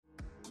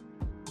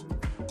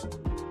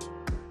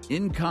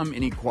Income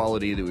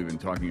inequality that we've been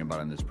talking about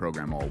on this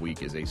program all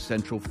week is a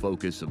central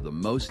focus of the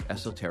most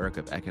esoteric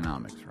of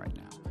economics right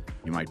now.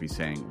 You might be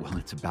saying, well,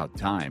 it's about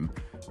time,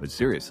 but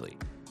seriously,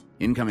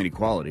 income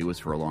inequality was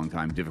for a long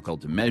time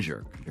difficult to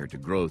measure compared to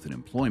growth and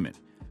employment.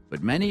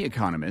 But many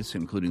economists,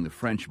 including the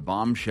French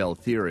bombshell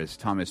theorist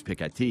Thomas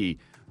Piketty,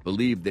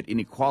 believe that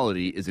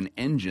inequality is an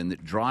engine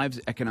that drives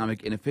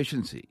economic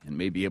inefficiency and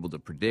may be able to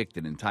predict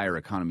an entire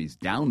economy's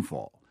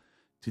downfall.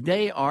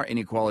 Today, our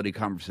inequality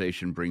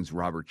conversation brings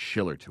Robert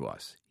Shiller to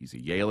us. He's a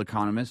Yale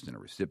economist and a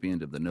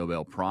recipient of the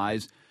Nobel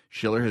Prize.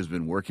 Shiller has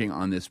been working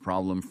on this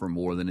problem for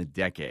more than a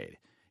decade.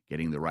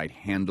 Getting the right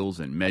handles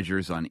and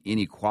measures on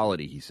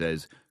inequality, he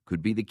says,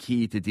 could be the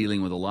key to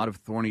dealing with a lot of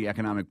thorny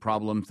economic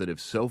problems that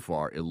have so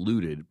far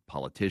eluded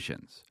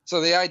politicians. So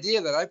the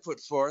idea that I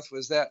put forth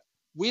was that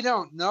we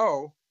don't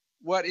know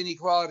what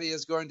inequality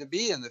is going to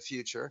be in the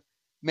future.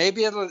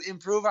 Maybe it'll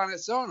improve on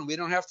its own. We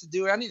don't have to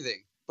do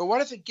anything. But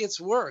what if it gets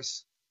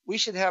worse? We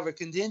should have a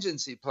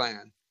contingency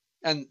plan.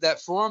 And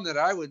that form that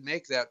I would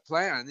make that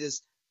plan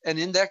is an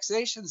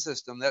indexation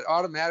system that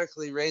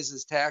automatically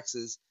raises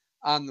taxes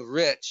on the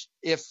rich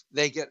if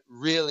they get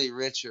really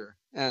richer.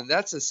 And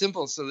that's a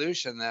simple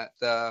solution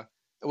that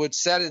would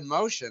set in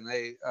motion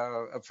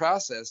a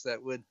process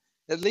that would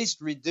at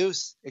least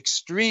reduce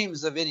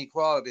extremes of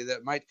inequality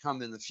that might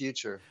come in the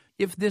future.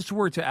 If this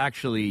were to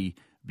actually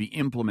be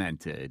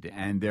implemented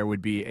and there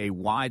would be a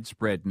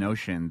widespread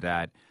notion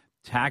that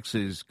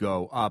taxes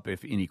go up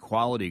if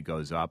inequality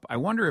goes up, I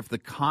wonder if the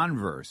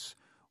converse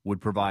would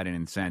provide an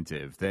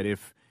incentive, that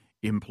if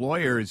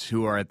employers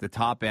who are at the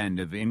top end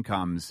of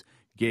incomes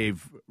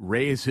gave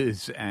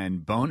raises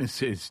and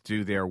bonuses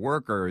to their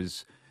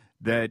workers,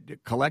 that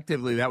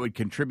collectively that would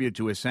contribute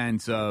to a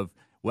sense of,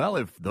 well,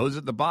 if those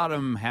at the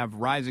bottom have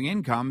rising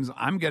incomes,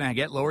 I'm going to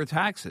get lower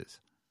taxes.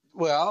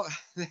 Well,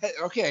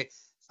 okay,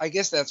 I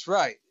guess that's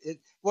right.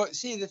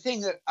 See, the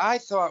thing that I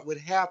thought would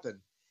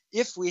happen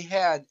if we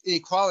had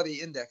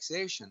equality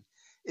indexation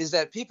is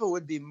that people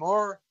would be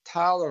more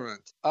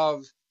tolerant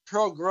of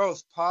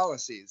pro-growth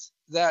policies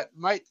that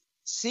might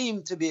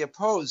seem to be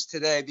opposed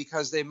today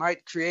because they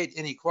might create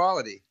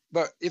inequality.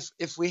 But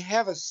if we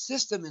have a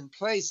system in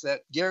place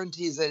that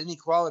guarantees that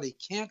inequality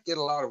can't get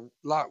a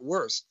lot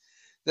worse,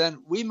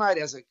 then we might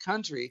as a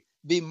country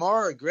be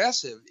more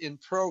aggressive in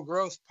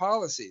pro-growth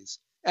policies.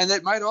 And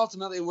that might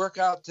ultimately work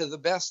out to the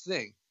best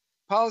thing.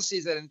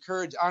 Policies that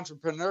encourage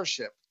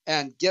entrepreneurship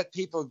and get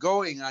people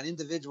going on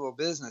individual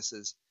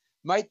businesses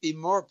might be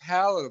more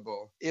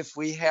palatable if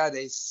we had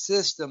a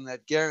system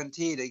that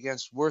guaranteed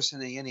against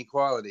worsening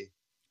inequality.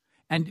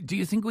 And do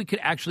you think we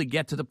could actually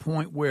get to the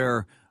point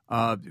where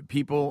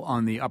people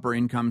on the upper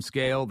income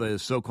scale, the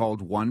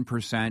so-called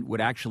 1%,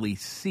 would actually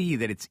see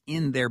that it's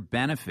in their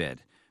benefit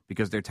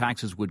because their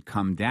taxes would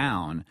come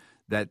down,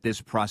 that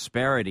this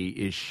prosperity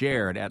is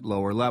shared at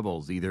lower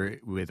levels, either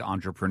with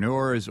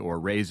entrepreneurs or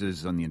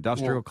raises on the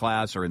industrial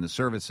class or in the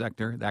service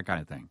sector, that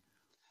kind of thing?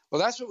 Well,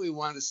 that's what we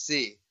want to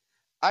see.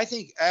 I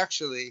think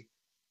actually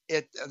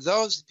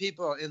those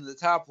people in the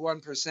top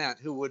 1%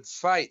 who would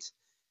fight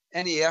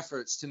any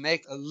efforts to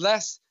make a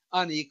less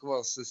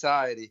unequal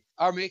society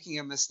are making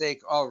a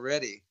mistake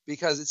already,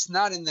 because it's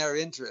not in their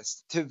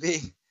interest to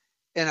be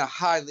in a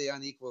highly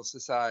unequal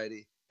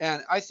society.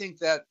 And I think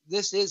that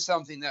this is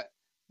something that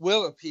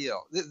will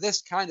appeal.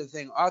 This kind of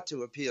thing ought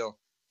to appeal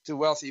to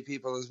wealthy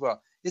people as well.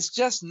 It's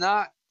just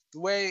not the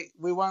way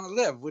we want to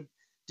live.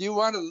 Do you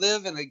want to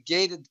live in a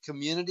gated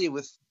community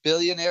with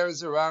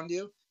billionaires around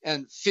you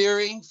and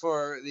fearing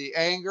for the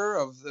anger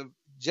of the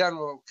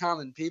general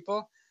common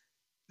people?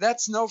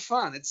 That's no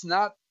fun. It's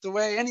not the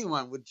way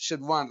anyone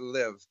should want to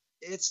live.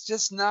 It's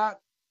just not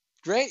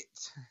great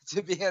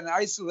to be an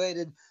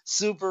isolated,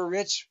 super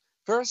rich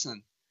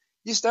person.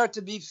 You start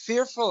to be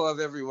fearful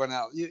of everyone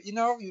else.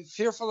 You're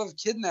fearful of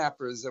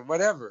kidnappers or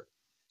whatever.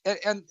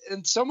 And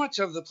so much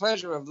of the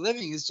pleasure of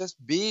living is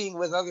just being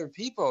with other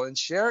people and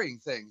sharing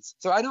things.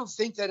 So I don't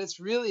think that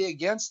it's really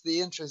against the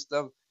interest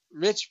of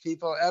rich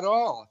people at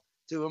all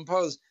to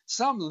impose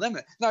some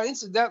limit. Now,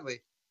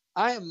 incidentally,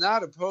 I am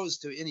not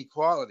opposed to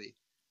inequality.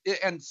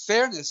 And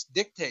fairness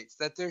dictates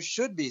that there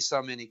should be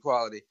some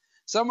inequality.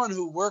 Someone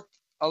who worked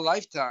a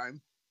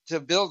lifetime to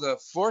build a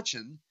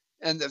fortune,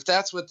 and if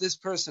that's what this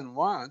person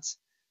wants,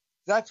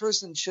 that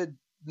person should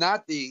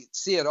not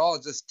see it all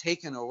just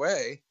taken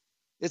away.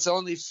 It's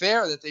only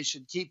fair that they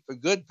should keep a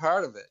good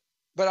part of it.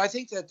 But I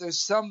think that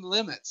there's some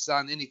limits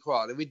on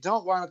inequality. We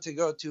don't want it to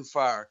go too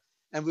far.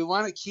 And we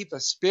want to keep a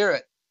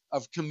spirit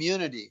of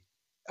community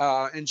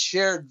and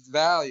shared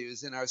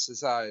values in our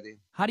society.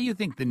 How do you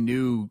think the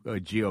new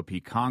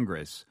GOP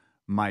Congress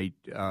might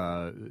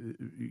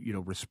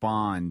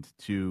respond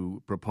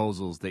to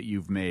proposals that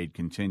you've made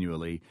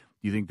continually?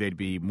 Do you think they'd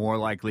be more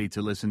likely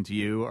to listen to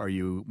you? Are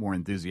you more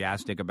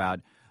enthusiastic about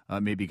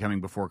maybe coming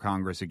before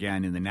Congress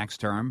again in the next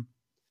term?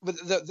 But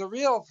the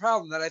real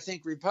problem that I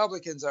think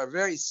Republicans are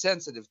very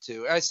sensitive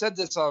to, I said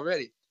this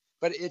already,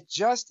 but it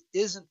just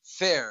isn't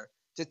fair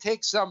to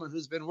take someone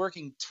who's been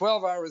working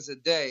 12 hours a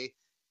day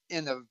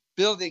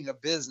building a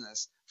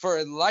business for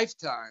a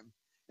lifetime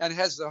and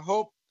has the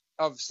hope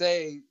of,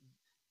 say,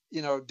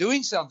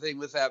 doing something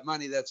with that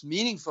money that's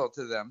meaningful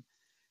to them,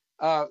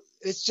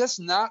 it's just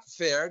not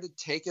fair to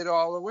take it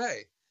all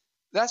away.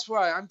 That's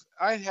why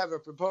I have a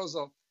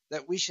proposal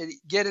that we should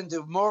get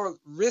into more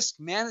risk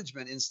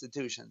management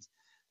institutions,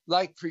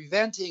 like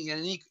preventing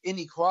an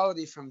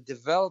inequality from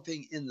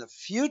developing in the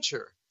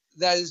future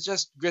that is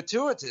just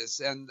gratuitous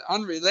and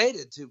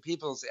unrelated to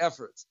people's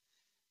efforts.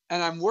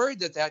 And I'm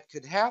worried that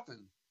could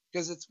happen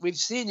because we've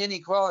seen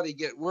inequality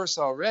get worse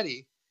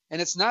already.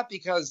 And it's not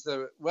because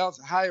the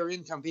higher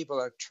income people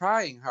are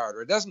trying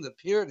harder. It doesn't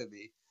appear to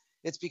be.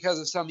 It's because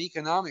of some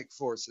economic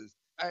forces.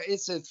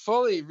 It's a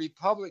fully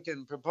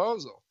Republican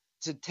proposal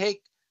to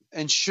take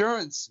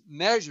insurance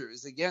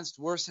measures against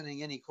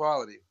worsening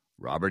inequality.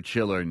 Robert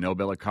Shiller,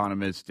 Nobel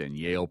economist and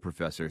Yale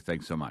professor,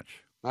 thanks so much.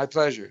 My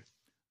pleasure.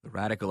 The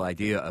radical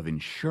idea of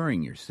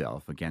insuring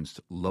yourself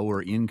against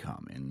lower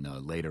income in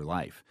later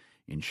life.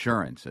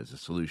 Insurance as a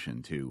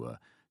solution to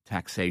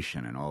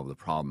taxation and all of the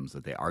problems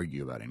that they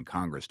argue about in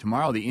Congress.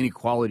 Tomorrow, the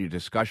inequality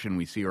discussion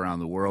we see around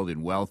the world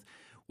in wealth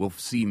will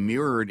see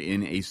mirrored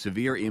in a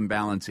severe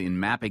imbalance in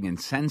mapping and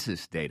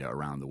census data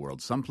around the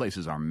world. Some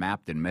places are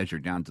mapped and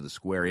measured down to the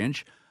square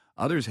inch.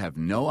 Others have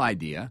no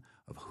idea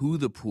of who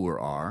the poor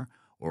are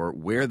or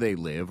where they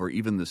live or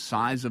even the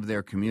size of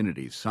their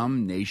communities.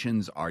 Some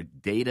nations are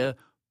data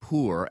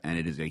poor, and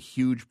it is a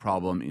huge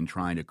problem in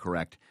trying to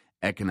correct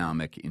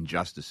economic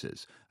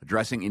injustices.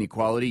 Addressing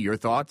inequality, your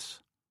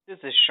thoughts? This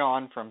is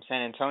Sean from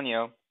San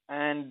Antonio,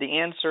 and the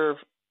answer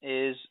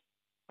is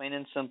plain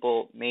and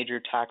simple,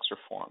 major tax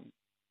reform.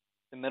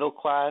 The middle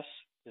class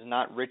is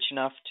not rich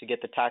enough to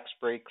get the tax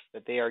breaks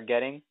that they are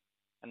getting,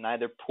 and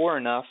neither poor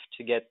enough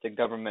to get the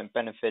government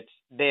benefits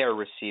they are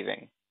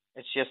receiving.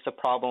 It's just a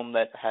problem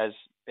that has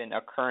been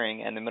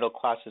occurring, and the middle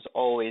class is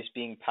always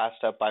being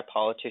passed up by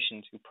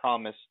politicians who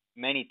promise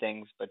many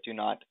things but do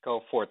not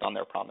go forth on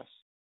their promise.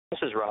 This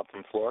is Rob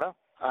from Florida.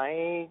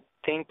 I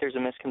think there's a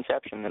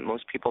misconception that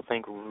most people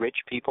think rich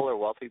people or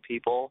wealthy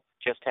people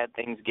just had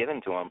things given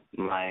to them.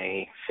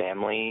 My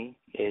family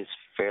is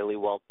fairly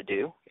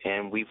well-to-do,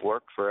 and we've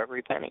worked for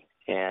every penny.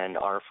 And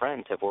our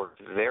friends have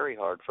worked very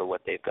hard for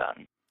what they've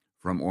gotten.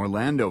 From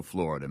Orlando,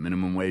 Florida,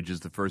 minimum wage is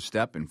the first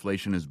step.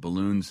 Inflation has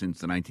ballooned since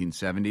the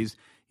 1970s,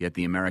 yet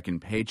the American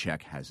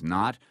paycheck has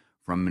not.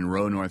 From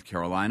Monroe, North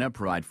Carolina,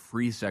 provide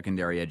free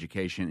secondary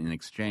education in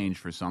exchange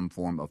for some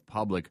form of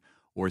public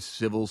or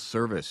civil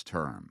service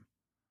term.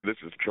 This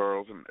is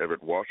Charles in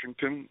Everett,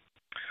 Washington.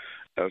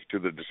 As to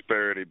the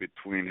disparity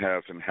between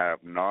haves and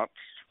have-nots,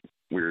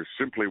 we're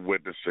simply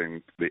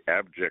witnessing the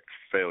abject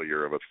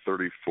failure of a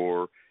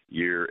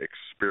 34-year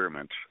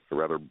experiment, a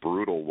rather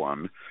brutal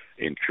one,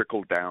 in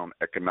trickle-down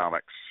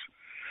economics.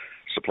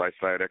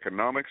 Supply-side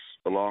economics,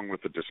 along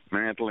with the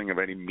dismantling of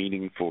any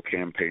meaningful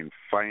campaign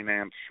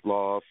finance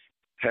laws,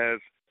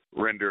 has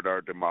rendered our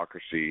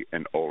democracy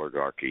an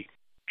oligarchy.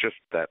 Just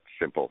that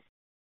simple.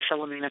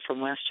 Philomena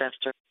from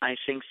Westchester. I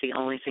think the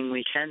only thing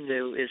we can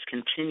do is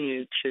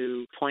continue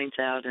to point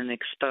out and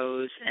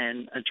expose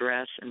and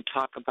address and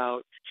talk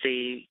about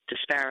the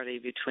disparity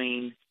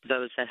between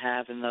those that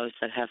have and those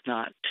that have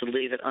not. To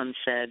leave it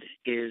unsaid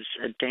is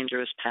a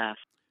dangerous path.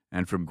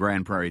 And from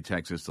Grand Prairie,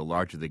 Texas, the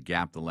larger the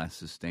gap, the less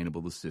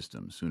sustainable the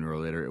system. Sooner or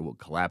later, it will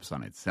collapse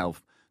on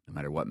itself, no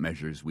matter what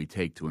measures we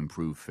take to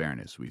improve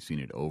fairness. We've seen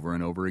it over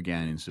and over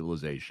again in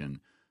civilization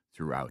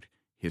throughout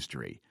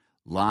history.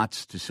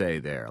 Lots to say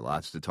there,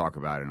 lots to talk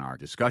about in our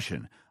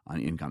discussion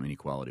on income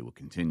inequality will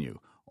continue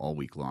all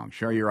week long.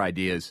 Share your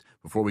ideas.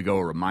 Before we go,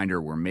 a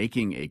reminder, we're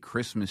making a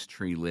Christmas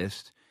tree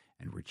list,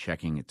 and we're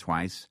checking it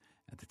twice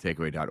at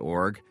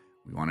thetakeaway.org.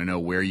 We want to know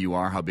where you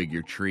are, how big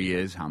your tree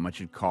is, how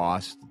much it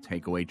costs, the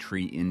Takeaway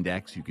Tree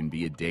Index. You can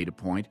be a data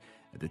point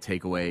at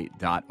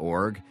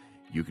thetakeaway.org.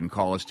 You can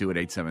call us too at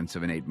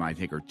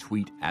 877-8MyTake or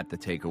tweet at The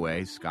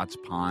Takeaway. Scots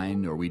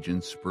pine,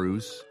 Norwegian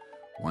spruce,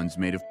 one's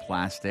made of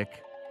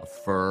plastic, a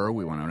fir.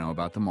 We want to know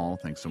about them all.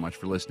 Thanks so much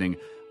for listening.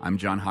 I'm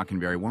John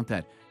Hockenberry. Won't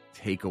that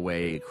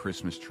Takeaway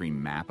Christmas tree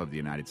map of the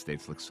United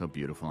States look so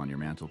beautiful on your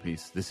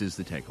mantelpiece? This is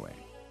The Takeaway.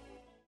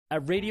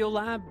 At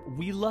Radiolab,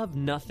 we love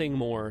nothing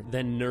more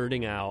than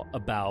nerding out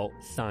about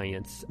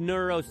science,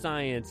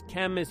 neuroscience,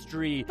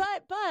 chemistry.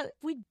 But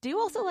we do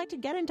also like to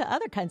get into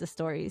other kinds of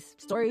stories.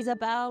 Stories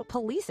about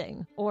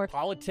policing or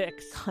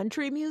politics,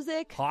 country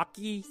music,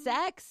 hockey,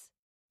 sex.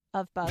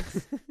 Of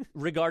bugs.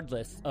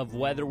 Regardless of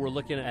whether we're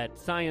looking at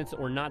science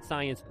or not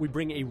science, we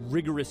bring a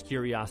rigorous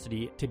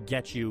curiosity to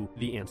get you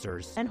the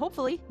answers. And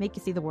hopefully make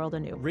you see the world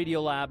anew.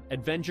 Radiolab,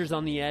 adventures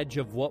on the edge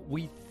of what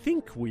we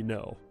think we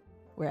know.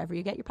 Wherever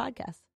you get your podcasts.